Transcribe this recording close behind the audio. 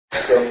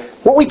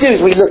what we do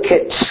is we look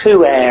at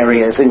two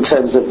areas in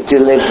terms of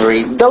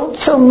delivery. Don't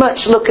so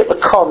much look at the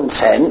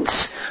content,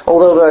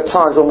 although there are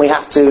times when we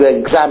have to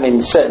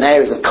examine certain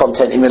areas of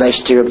content in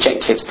relation to your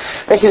objectives.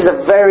 This is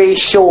a very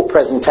short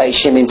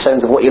presentation in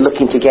terms of what you're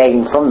looking to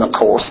gain from the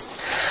course.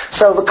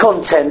 So the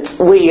content,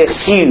 we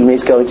assume,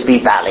 is going to be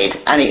valid,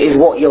 and it is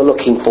what you're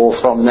looking for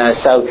from there.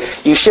 So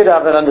you should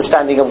have an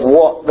understanding of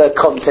what the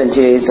content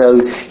is, so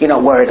you're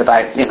not worried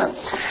about,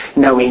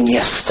 knowing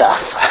your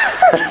stuff.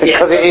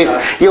 Because it is,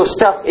 your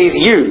stuff is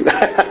you.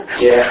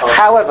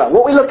 However,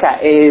 what we look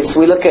at is,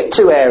 we look at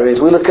two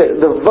areas. We look at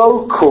the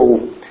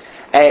vocal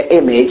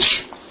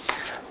image,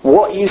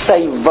 what you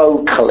say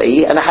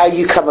vocally, and how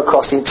you come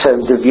across in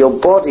terms of your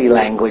body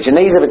language. And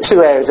these are the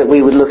two areas that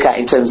we would look at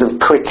in terms of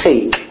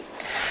critique.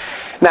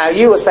 Now,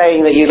 you were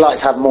saying that you'd like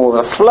to have more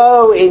of a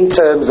flow in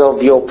terms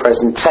of your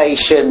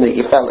presentation, that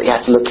you felt that you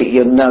had to look at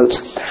your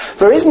notes.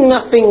 There is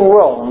nothing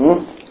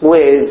wrong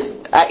with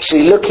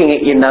actually looking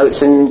at your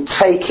notes and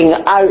taking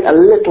out a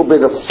little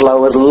bit of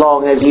flow as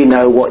long as you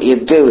know what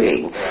you're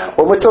doing.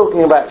 When we're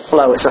talking about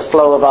flow, it's a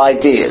flow of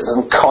ideas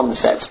and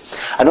concepts.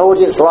 An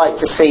audience like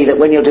to see that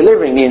when you're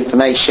delivering the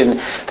information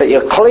that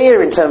you're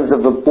clear in terms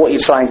of what you're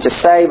trying to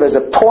say, there's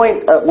a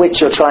point at which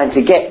you're trying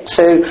to get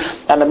to,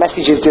 and the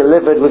message is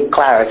delivered with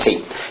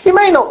clarity. You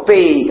may not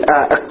be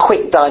a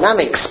quick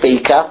dynamic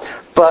speaker,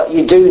 but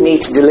you do need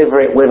to deliver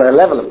it with a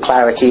level of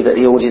clarity that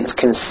the audience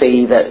can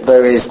see that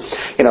there is,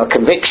 a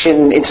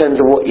conviction in terms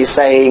of what you're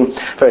saying,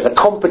 there is a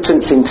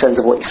competence in terms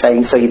of what you're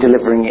saying, so you're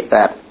delivering it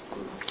there.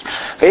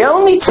 The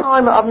only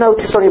time I've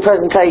noticed on your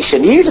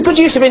presentation, you use a good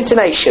use of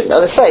intonation.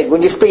 As I say,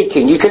 when you're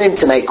speaking, you can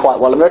intonate quite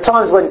well, and there are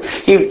times when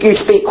you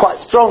speak quite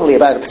strongly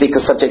about a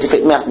particular subject if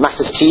it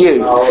matters to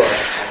you.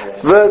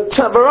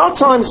 There are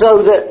times,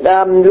 though, that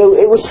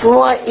it was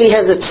slightly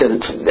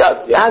hesitant.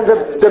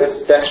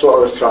 That's what I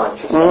was trying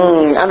to say.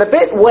 And the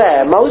bit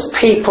where most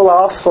people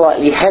are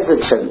slightly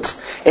hesitant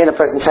in a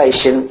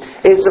presentation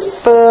is the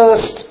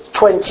first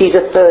 20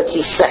 to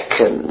 30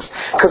 seconds,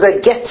 because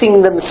they're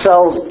getting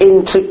themselves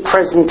into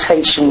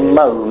presentation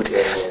mode.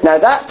 Now,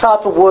 that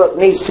type of work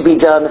needs to be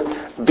done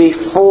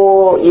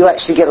before you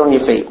actually get on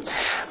your feet.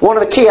 One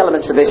of the key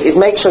elements of this is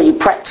make sure you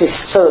practice.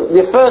 So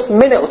the first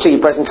minute or two of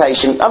your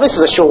presentation, this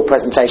is a short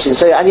presentation,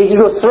 and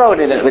you're throwing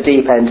it at the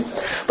deep end,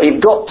 but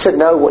you've got to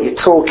know what you're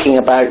talking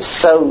about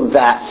so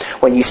that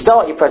when you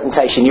start your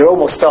presentation, you're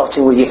almost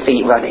starting with your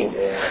feet running.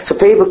 So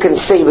people can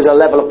see there's a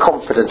level of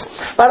confidence.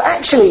 But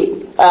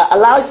actually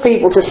allows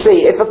people to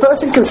see, if a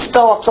person can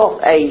start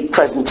off a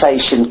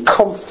presentation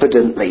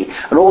confidently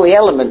and all the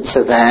elements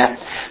are there,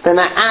 then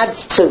that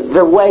adds to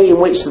the way in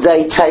which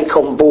they take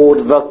on board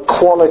the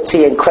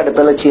quality and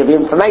credibility of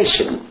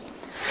information.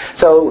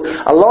 So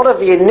a lot of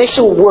the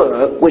initial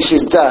work which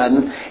is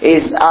done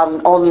is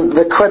on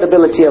the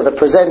credibility of the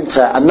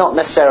presenter and not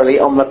necessarily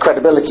on the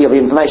credibility of the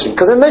information.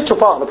 Because in the initial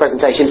part of the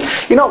presentation,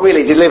 you're not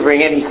really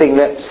delivering anything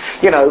that,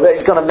 that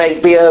is going to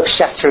be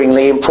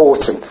earth-shatteringly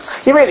important.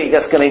 You're really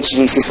just going to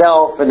introduce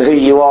yourself and who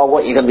you are,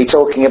 what you're going to be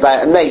talking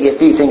about, and maybe a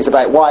few things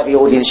about why the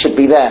audience should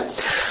be there.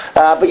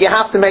 But you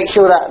have to make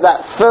sure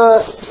that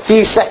first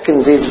few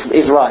seconds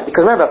is right.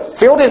 Because remember, if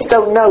the audience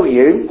don't know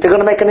you, they're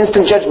going to make an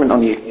instant judgment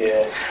on you.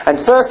 And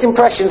first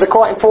impressions are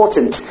quite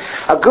important.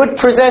 A good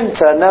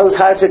presenter knows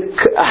how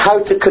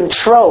to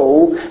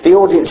control the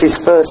audience's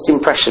first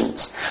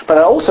impressions. But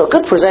also a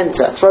good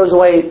presenter throws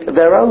away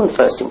their own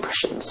first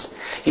impressions.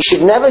 You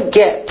should never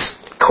get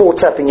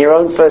caught up in your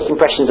own first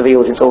impressions of the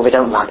audience, or they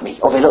don't like me,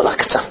 or they look like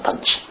a tough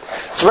punch.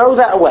 Throw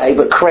that away,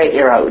 but create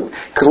your own.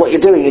 Because what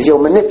you're doing is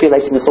you're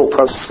manipulating the thought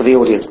process of the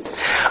audience.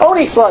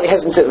 Only slightly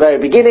hesitant at the very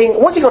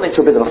beginning. Once you got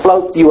into a bit of a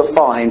flow, you were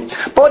fine.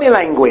 Body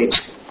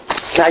language.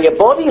 Now, your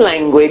body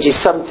language is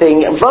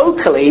something,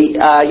 vocally,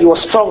 you are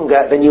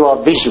stronger than you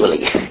are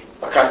visually.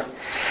 Okay.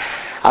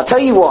 I'll tell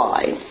you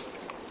why.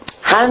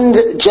 Hand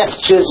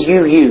gestures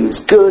you use,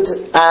 good.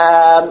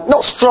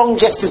 Not strong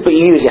gestures, but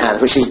you use your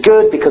hands, which is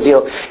good because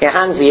your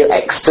hands are your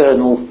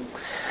external.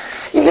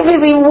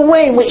 The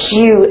way in which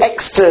you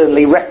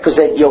externally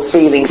represent your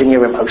feelings and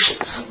your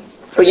emotions.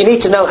 But you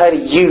need to know how to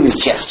use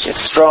gestures,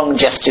 strong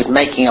gestures,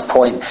 making a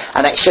point,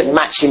 and it should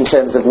match in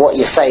terms of what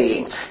you're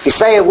saying. If you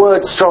say a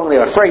word strongly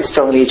or a phrase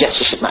strongly, your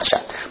gesture should match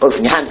that, both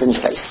from your hands and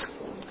your face.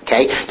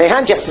 Okay? Now, your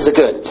hand gestures are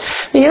good.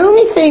 The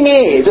only thing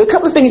is, there are a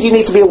couple of things you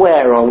need to be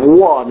aware of.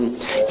 One,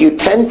 you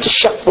tend to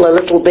shuffle a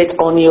little bit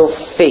on your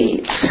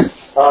feet.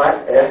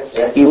 Alright,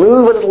 yeah. You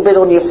move a little bit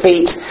on your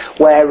feet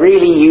where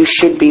really you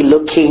should be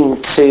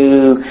looking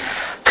to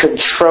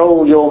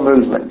control your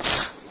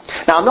movements.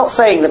 Now, I'm not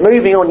saying that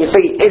moving on your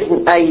feet is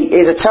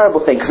a terrible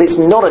thing, because it's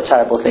not a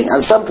terrible thing. And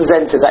some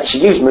presenters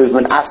actually use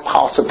movement as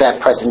part of their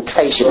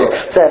presentation.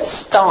 It's their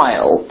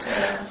style.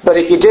 But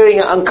if you're doing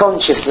it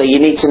unconsciously, you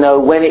need to know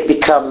when it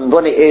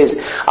is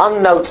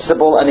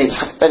unnoticeable and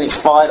it's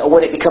fine, or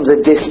when it becomes a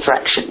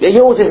distraction.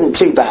 Yours isn't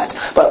too bad,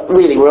 but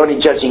really we're only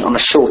judging on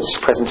a short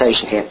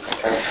presentation here.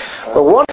 But one